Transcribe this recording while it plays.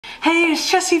Hey, it's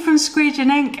Jessie from Squeegee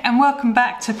Ink and welcome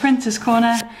back to Printer's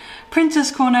Corner. Printer's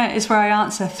Corner is where I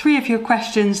answer 3 of your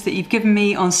questions that you've given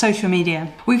me on social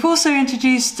media. We've also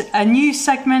introduced a new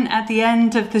segment at the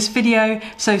end of this video,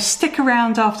 so stick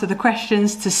around after the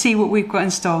questions to see what we've got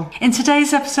in store. In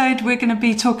today's episode, we're going to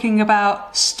be talking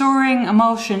about storing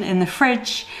emulsion in the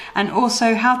fridge and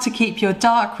also how to keep your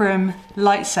darkroom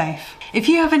light safe. If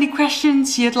you have any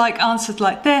questions you'd like answered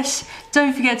like this,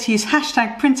 don't forget to use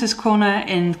hashtag Printer's Corner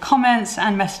in comments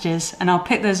and messages, and I'll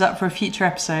pick those up for a future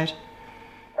episode.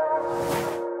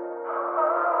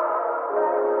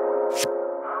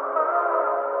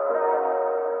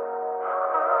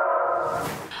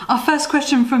 Our first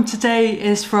question from today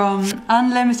is from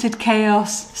Annettte Co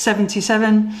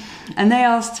 77, and they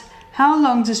asked, how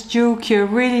long does dual cure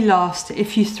really last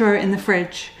if you throw it in the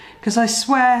fridge? Because I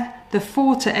swear the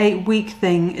 4 to 8 week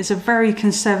thing is a very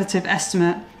conservative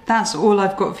estimate. That's all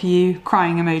I've got for you,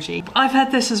 crying emoji. I've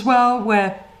had this as well,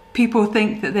 where people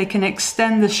think that they can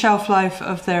extend the shelf life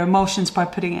of their emulsions by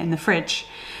putting it in the fridge.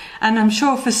 And I'm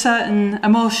sure for certain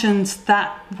emulsions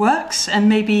that works, and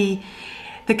maybe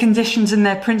the conditions in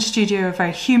their print studio are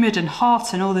very humid and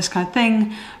hot and all this kind of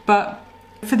thing. But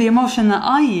for the emulsion that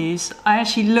I use, I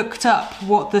actually looked up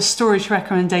what the storage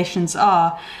recommendations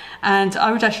are, and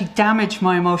I would actually damage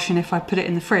my emulsion if I put it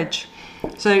in the fridge.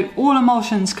 So all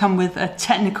emulsions come with a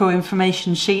technical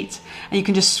information sheet, and you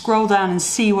can just scroll down and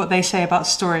see what they say about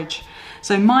storage.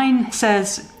 So mine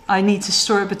says I need to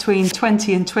store it between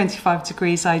 20 and 25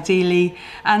 degrees ideally,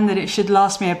 and that it should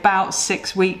last me about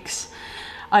 6 weeks.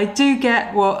 I do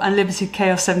get what Annettte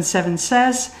Co 77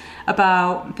 says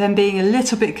about them being a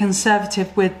little bit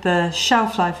conservative with the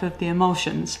shelf life of the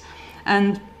emulsions.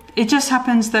 And it just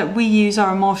happens that we use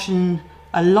our emulsion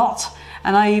a lot,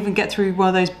 and I even get through one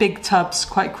of those big tubs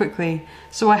quite quickly.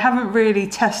 So I haven't really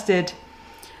tested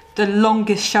the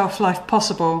longest shelf life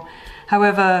possible.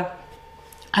 However,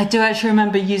 I do actually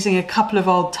remember using a couple of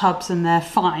old tubs and they're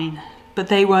fine, but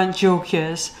they weren't dual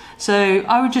cures. So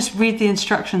I would just read the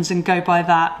instructions and go by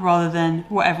that rather than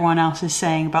what everyone else is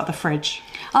saying about the fridge.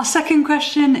 Our second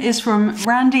question is from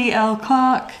Randy L.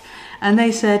 Clark, and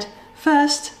they said,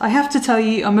 first, I have to tell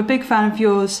you I'm a big fan of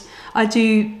yours. I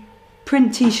do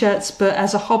print t-shirts, but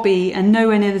as a hobby and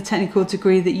nowhere near the technical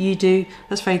degree that you do.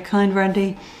 That's very kind,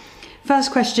 Randy.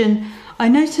 First question, I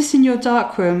notice in your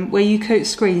darkroom where you coat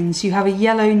screens, you have a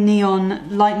yellow neon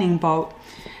lightning bolt.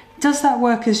 Does that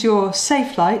work as your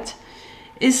safe light?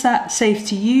 Is that safe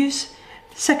to use?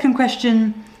 Second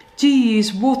question, do you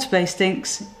use water-based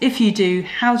inks? If you do,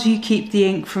 how do you keep the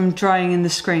ink from drying in the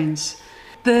screens?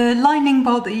 The lightning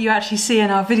bolt that you actually see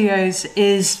in our videos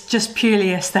is just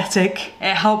purely aesthetic.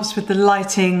 It helps with the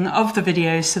lighting of the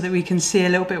videos so that we can see a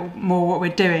little bit more what we're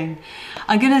doing.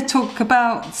 I'm going to talk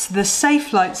about the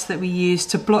safe lights that we use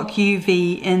to block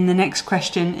UV in the next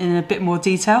question in a bit more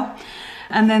detail.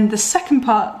 And then the second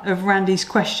part of Randy's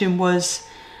question was,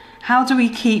 how do we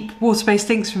keep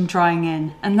water-based inks from drying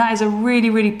in? And that is a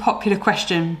really, really popular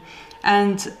question.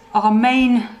 And our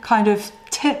main kind of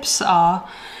tips are,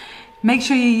 make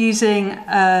sure you're using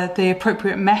the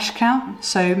appropriate mesh count.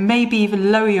 So maybe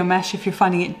even lower your mesh if you're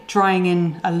finding it drying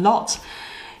in a lot.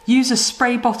 Use a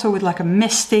spray bottle with like a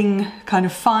misting kind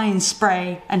of fine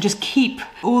spray and just keep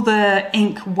all the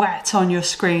ink wet on your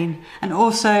screen. And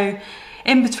also,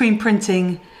 in between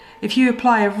printing, if you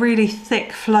apply a really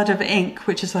thick flood of ink,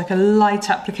 which is like a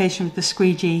light application with the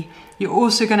squeegee, you're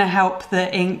also going to help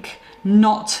the ink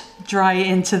not dry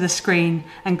into the screen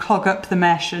and clog up the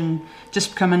mesh and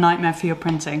just become a nightmare for your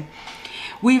printing.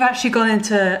 We've actually gone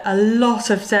into a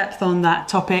lot of depth on that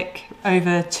topic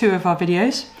over 2 of our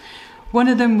videos. One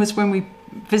of them was when we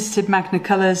visited Magna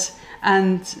Colors,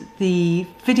 and the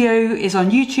video is on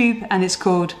YouTube and it's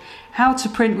called How to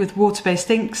Print with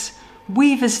Water-Based Inks.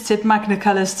 We visited Magna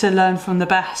Colors to learn from the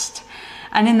best.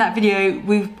 And in that video,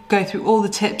 we go through all the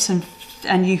tips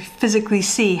and you physically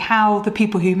see how the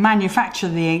people who manufacture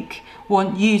the ink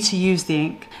want you to use the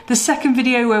ink. The second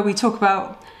video, where we talk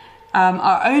about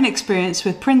our own experience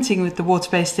with printing with the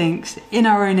water-based inks in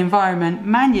our own environment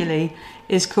manually,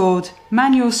 is called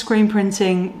Manual Screen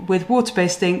Printing with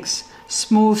Water-Based Inks,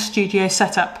 Small Studio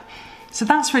Setup. So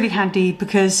that's really handy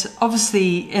because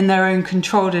obviously in their own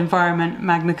controlled environment,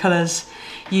 Magna Colors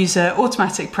use an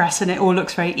automatic press and it all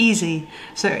looks very easy.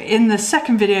 So in the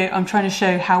second video, I'm trying to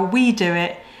show how we do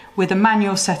it with a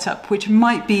manual setup, which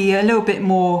might be a little bit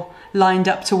more lined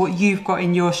up to what you've got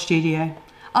in your studio.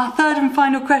 Our third and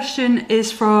final question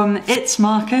is from It's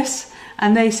Marcus,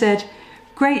 and they said,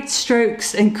 great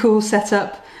strokes and cool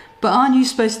setup, but aren't you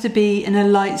supposed to be in a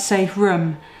light safe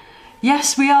room?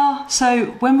 Yes, we are. So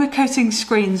when we're coating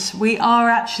screens, we are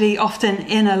actually often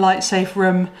in a light safe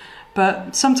room,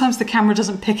 but sometimes the camera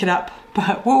doesn't pick it up.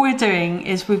 But what we're doing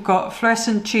is we've got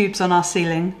fluorescent tubes on our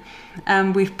ceiling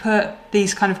and we've put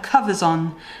these kind of covers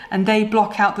on, and they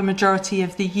block out the majority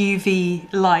of the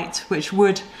UV light, which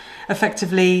would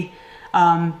effectively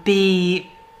be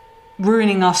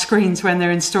ruining our screens when they're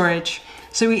in storage.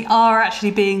 So we are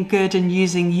actually being good and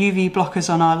using UV blockers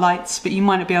on our lights, but you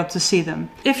might not be able to see them.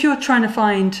 If you're trying to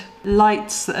find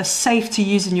lights that are safe to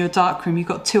use in your darkroom, you've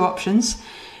got two options.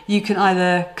 You can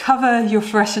either cover your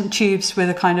fluorescent tubes with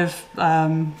a kind of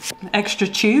extra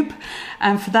tube,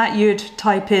 and for that you'd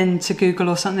type into Google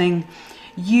or something,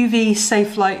 UV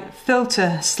safe light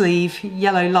filter sleeve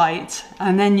yellow light,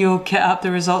 and then you'll get up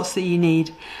the results that you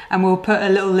need, and we'll put a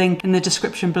little link in the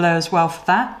description below as well for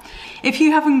that. If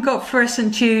you haven't got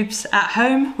fluorescent tubes at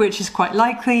home, which is quite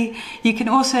likely, you can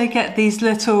also get these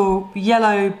little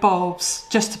yellow bulbs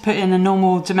just to put in a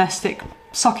normal domestic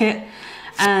socket,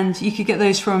 and you could get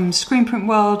those from Screen Print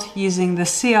World using the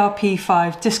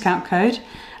CRP5 discount code,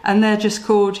 and they're just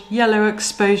called yellow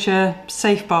exposure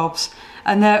safe bulbs.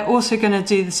 And they're also going to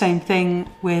do the same thing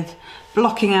with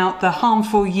blocking out the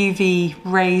harmful UV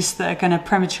rays that are going to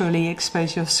prematurely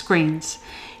expose your screens.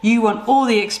 You want all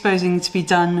the exposing to be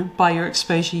done by your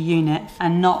exposure unit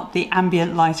and not the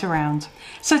ambient light around.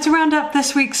 So to round up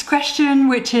this week's question,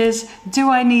 which is,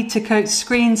 do I need to coat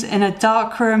screens in a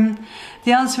dark room?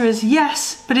 The answer is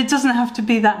yes, but it doesn't have to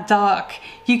be that dark.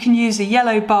 You can use a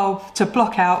yellow bulb to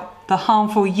block out the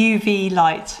harmful UV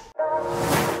light.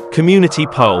 Community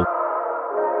poll.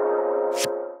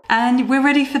 And we're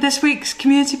ready for this week's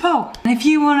community poll. And if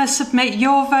you want to submit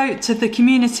your vote to the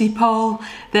community poll,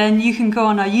 then you can go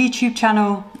on our YouTube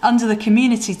channel under the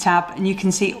community tab and you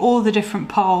can see all the different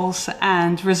polls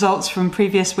and results from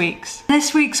previous weeks.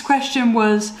 This week's question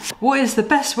was, what is the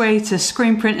best way to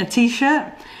screen print a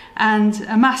t-shirt? And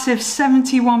a massive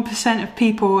 71% of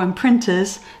people and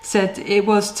printers said it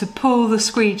was to pull the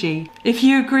squeegee. If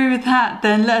you agree with that,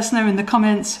 then let us know in the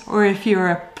comments, or if you're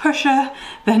a pusher,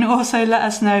 then also let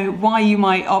us know why you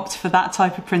might opt for that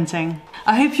type of printing.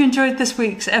 I hope you enjoyed this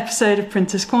week's episode of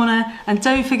Printers Corner, and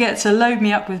don't forget to load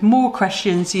me up with more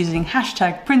questions using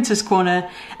hashtag Printers Corner,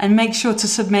 and make sure to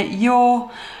submit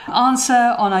your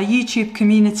answer on our YouTube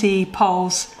community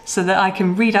polls so that I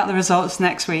can read out the results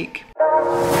next week.